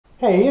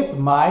Hey, it's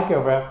Mike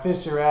over at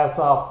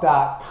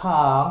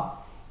fishyourassoff.com,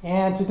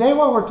 and today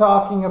what we're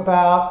talking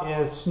about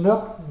is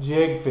snook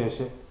jig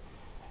fishing.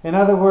 In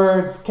other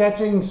words,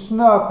 catching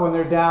snook when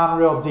they're down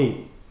real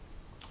deep.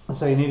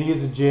 So you need to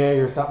use a jig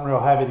or something real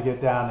heavy to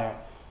get down there.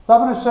 So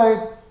I'm going to show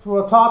you,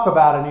 we'll talk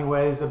about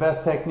anyways, the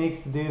best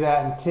techniques to do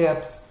that and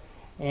tips,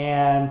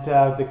 and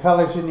the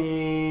colors you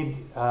need,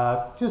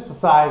 just the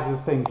sizes,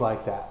 things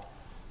like that.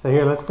 So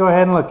here, let's go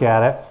ahead and look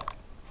at it.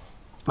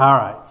 All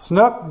right,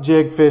 snook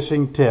jig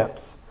fishing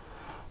tips.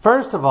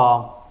 First of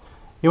all,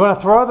 you want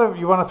to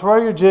throw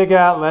your jig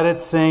out, let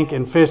it sink,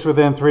 and fish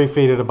within 3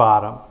 feet of the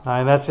bottom. All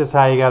right, that's just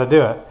how you got to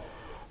do it.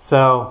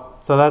 So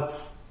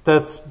that's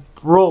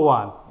rule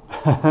one.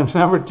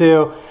 Number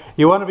two,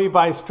 you want to be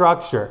by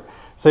structure.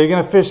 So you're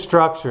going to fish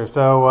structure.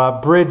 So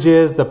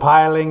bridges, the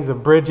pilings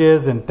of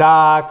bridges and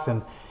docks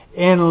and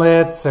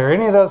inlets, or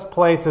any of those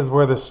places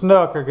where the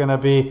snook are going to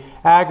be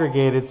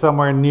aggregated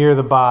somewhere near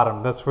the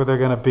bottom. That's where they're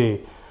going to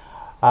be.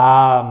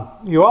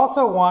 You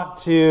also want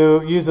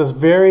to use a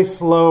very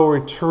slow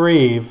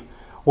retrieve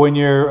when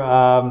you're,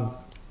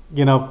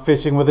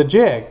 fishing with a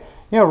jig.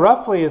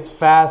 Roughly as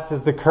fast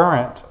as the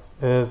current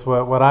is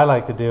what I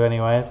like to do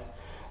anyways.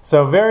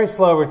 So very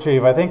slow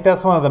retrieve. I think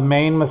that's one of the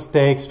main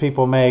mistakes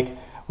people make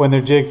when they're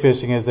jig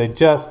fishing, is they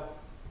just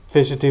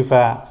fish it too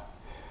fast.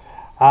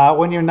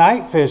 When you're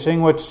night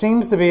fishing, which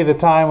seems to be the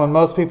time when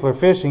most people are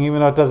fishing, even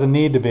though it doesn't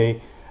need to be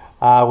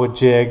with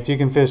jigs, you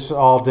can fish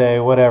all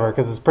day, whatever,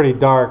 because it's pretty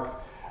dark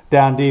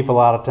down deep a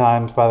lot of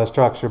times by the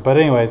structure. But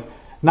anyways,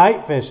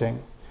 night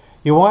fishing,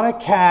 you want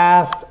to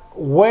cast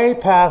way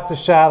past the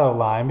shadow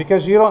line,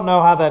 because you don't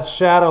know how that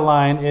shadow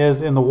line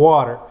is in the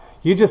water.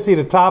 You just see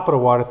the top of the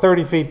water.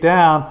 30 feet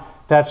down,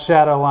 that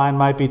shadow line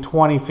might be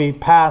 20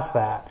 feet past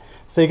that.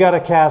 So you got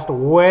to cast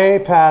way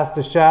past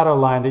the shadow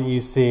line that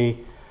you see,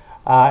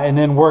 and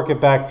then work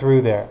it back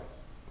through there.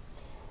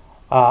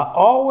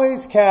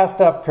 Always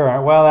cast up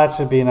current. Well, that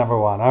should be number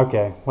one.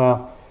 Okay,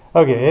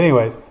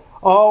 anyways.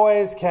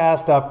 Always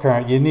cast up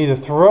current. You need to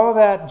throw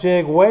that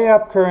jig way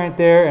up current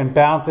there and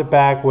bounce it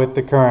back with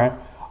the current.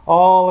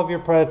 All of your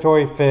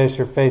predatory fish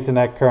are facing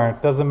that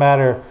current. Doesn't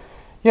matter,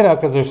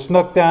 because there's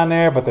snook down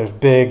there, but there's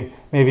big,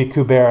 maybe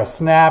Cubera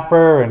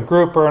snapper and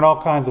grouper and all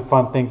kinds of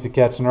fun things to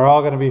catch, and they're all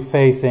going to be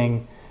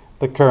facing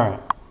the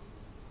current.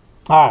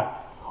 All right,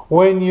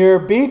 when you're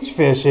beach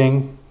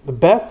fishing, the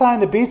best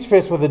time to beach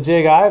fish with a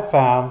jig I've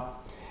found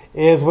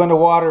is when the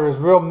water is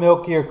real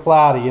milky or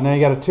cloudy. You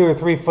got a 2 or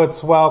 3 foot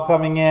swell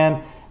coming in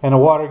and the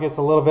water gets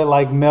a little bit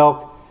like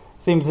milk.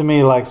 Seems to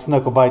me like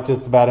snook will bite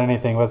just about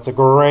anything, but it's a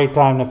great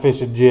time to fish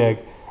a jig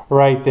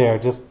right there,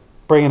 just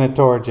bringing it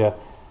towards you.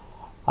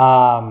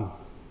 All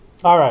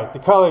right, the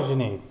colors you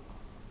need.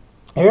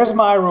 Here's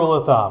my rule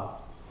of thumb.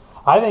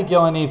 I think you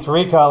only need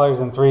 3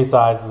 colors and 3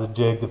 sizes of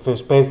jig to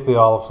fish basically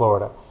all of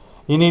Florida.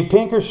 You need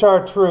pink or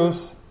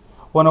chartreuse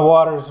when the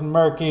water's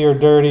murky or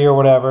dirty or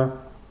whatever.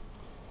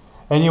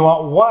 And you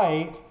want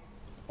white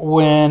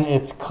when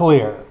it's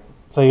clear.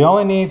 So you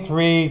only need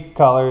 3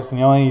 colors, and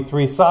you only need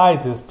 3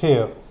 sizes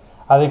too.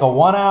 I think a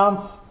 1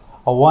 ounce,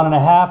 a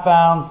 1.5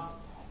 ounce,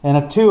 and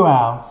a 2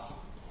 ounce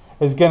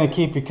is going to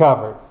keep you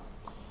covered.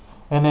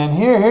 And then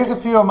here's a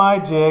few of my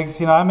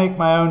jigs. I make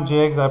my own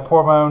jigs. I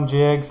pour my own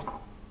jigs.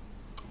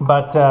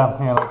 But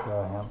here, let go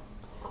of him.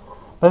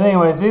 But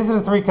anyways, these are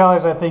the 3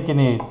 colors I think you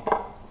need.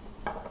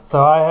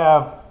 So I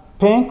have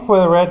pink with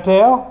a red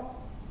tail,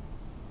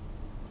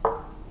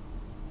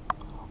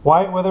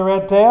 white with a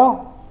red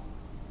tail,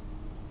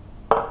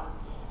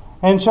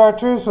 and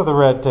chartreuse with a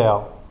red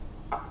tail.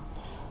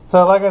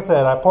 So like I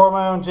said, I pour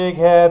my own jig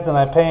heads and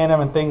I paint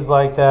them and things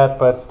like that,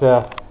 but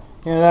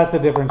that's a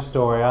different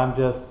story. I'm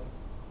just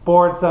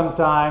bored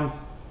sometimes.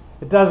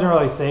 It doesn't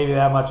really save you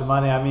that much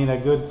money. I mean, a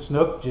good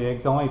snook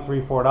jig's only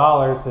 $3 or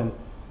 $4, and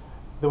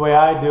the way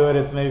I do it,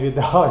 it's maybe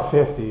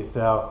 $1.50.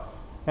 So,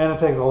 and it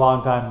takes a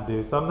long time to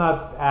do. So I'm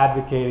not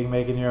advocating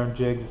making your own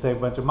jigs to save a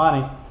bunch of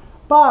money.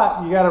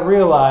 But you got to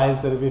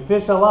realize that if you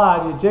fish a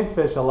lot, you jig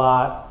fish a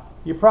lot,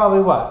 you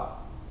probably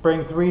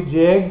bring 3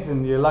 jigs,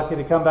 and you're lucky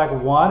to come back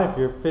with 1 if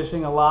you're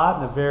fishing a lot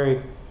in a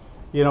very,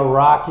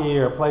 rocky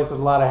or a place with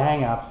a lot of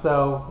hang-ups.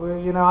 So,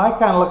 I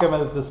kind of look at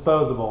them as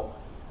disposable.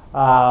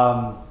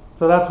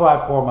 So that's why I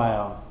pour my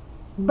own.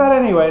 But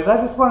anyways, I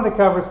just wanted to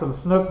cover some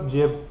snook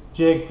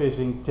jig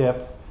fishing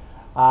tips.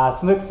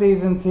 Snook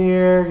season's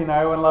here.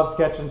 Everyone loves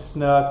catching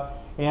snook,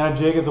 and a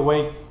jig is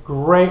a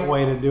great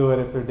way to do it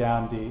if they're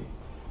down deep.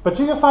 But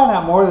you can find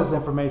out more of this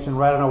information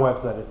right on our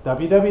website. It's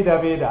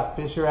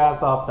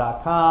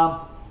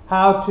www.fishyourassoff.com.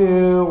 How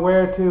to,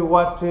 where to,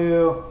 what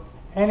to,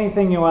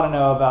 anything you want to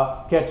know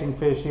about catching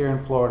fish here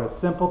in Florida.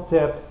 Simple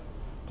tips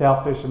to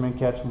help fishermen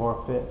catch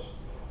more fish.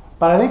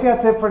 But I think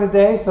that's it for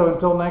today. So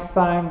until next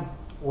time,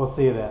 we'll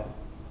see you then.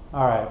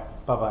 All right,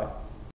 bye-bye.